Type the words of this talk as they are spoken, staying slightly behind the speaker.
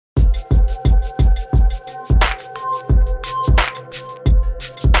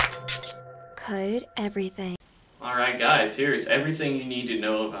code everything. Alright guys, here's everything you need to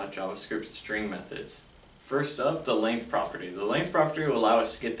know about JavaScript string methods. First up, the length property. The length property will allow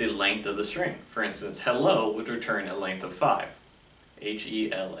us to get the length of the string. For instance, hello would return a length of 5.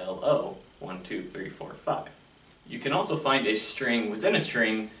 Hello, 1, 2, 3, 4, 5. You can also find a string within a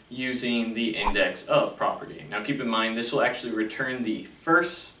string using the index of property. Now keep in mind, this will actually return the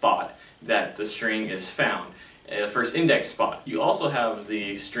first spot that the string is found. First index spot. You also have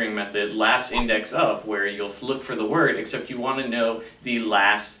the string method last index of, where you'll look for the word, except you want to know the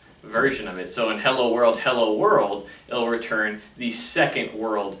last version of it. So in hello world, it'll return the second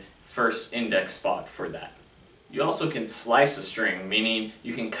world first index spot for that. You also can slice a string, meaning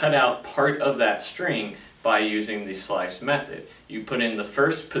you can cut out part of that string by using the slice method. You put in the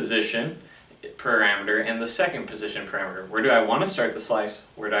first position parameter and the second position parameter. Where do I want to start the slice?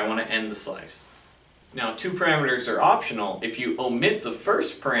 Where do I want to end the slice? Now, 2 parameters are optional. If you omit the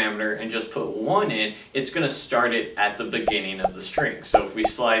first parameter and just put 1 in, it's going to start it at the beginning of the string. So if we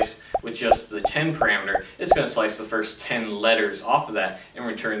slice with just the 10 parameter, it's going to slice the first 10 letters off of that and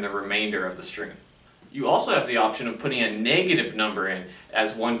return the remainder of the string. You also have the option of putting a negative number in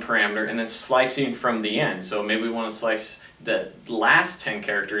as one parameter and then slicing from the end. So maybe we want to slice the last 10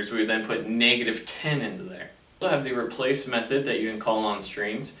 characters, we would then put negative 10 into there. You also have the replace method that you can call on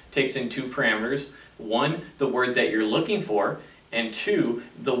strings. It takes in 2 parameters. 1, the word that you're looking for, and 2,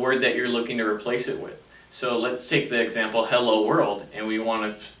 the word that you're looking to replace it with. So let's take the example hello world, and we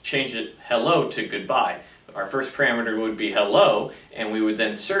want to change it hello to goodbye. Our first parameter would be hello, and we would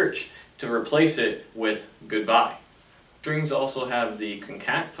then search to replace it with goodbye. Strings also have the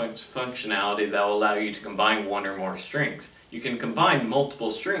concat functionality that will allow you to combine 1 or more strings. You can combine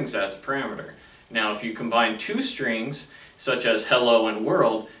multiple strings as a parameter. Now if you combine 2 strings, such as hello and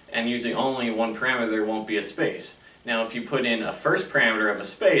world, and using only 1 parameter, there won't be a space. Now if you put in a first parameter of a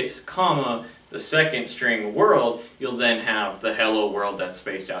space, comma, the second string world, you'll then have the hello world that's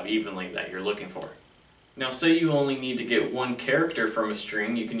spaced out evenly that you're looking for. Now say you only need to get 1 character from a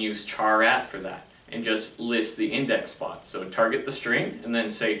string, you can use char at for that and just list the index spots. So target the string and then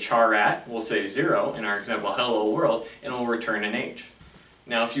say char at, we'll say 0 in our example hello world, and we'll return an H.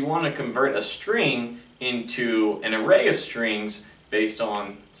 Now if you want to convert a string into an array of strings based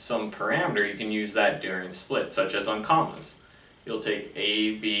on some parameter, you can use that during split, such as on commas. You'll take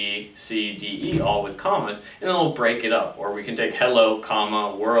A, B, C, D, E, all with commas, and then we'll break it up. Or we can take hello,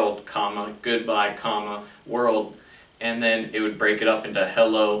 comma, world, comma, goodbye, comma, world, and then it would break it up into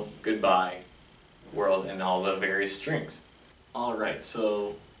hello, goodbye, world, and all the various strings. Alright,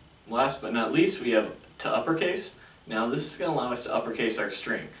 so last but not least, we have to uppercase. Now this is going to allow us to uppercase our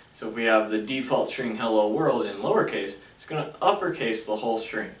string. So if we have the default string hello world in lowercase, it's going to uppercase the whole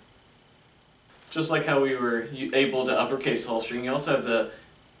string. Just like how we were able to uppercase the whole string, you also have the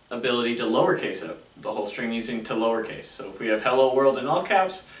ability to lowercase the whole string using to lowercase. So if we have hello world in all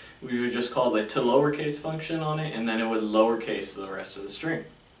caps, we would just call the to lowercase function on it, and then it would lowercase the rest of the string.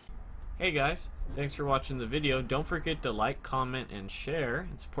 Hey guys, thanks for watching the video. Don't forget to like, comment, and share,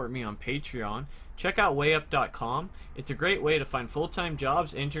 and support me on Patreon. Check out wayup.com. It's a great way to find full-time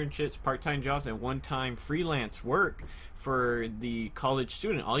jobs, internships, part-time jobs, and one-time freelance work for the college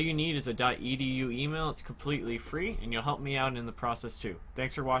student. All you need is a .edu email. It's completely free, and you'll help me out in the process too.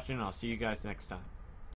 Thanks for watching, and I'll see you guys next time.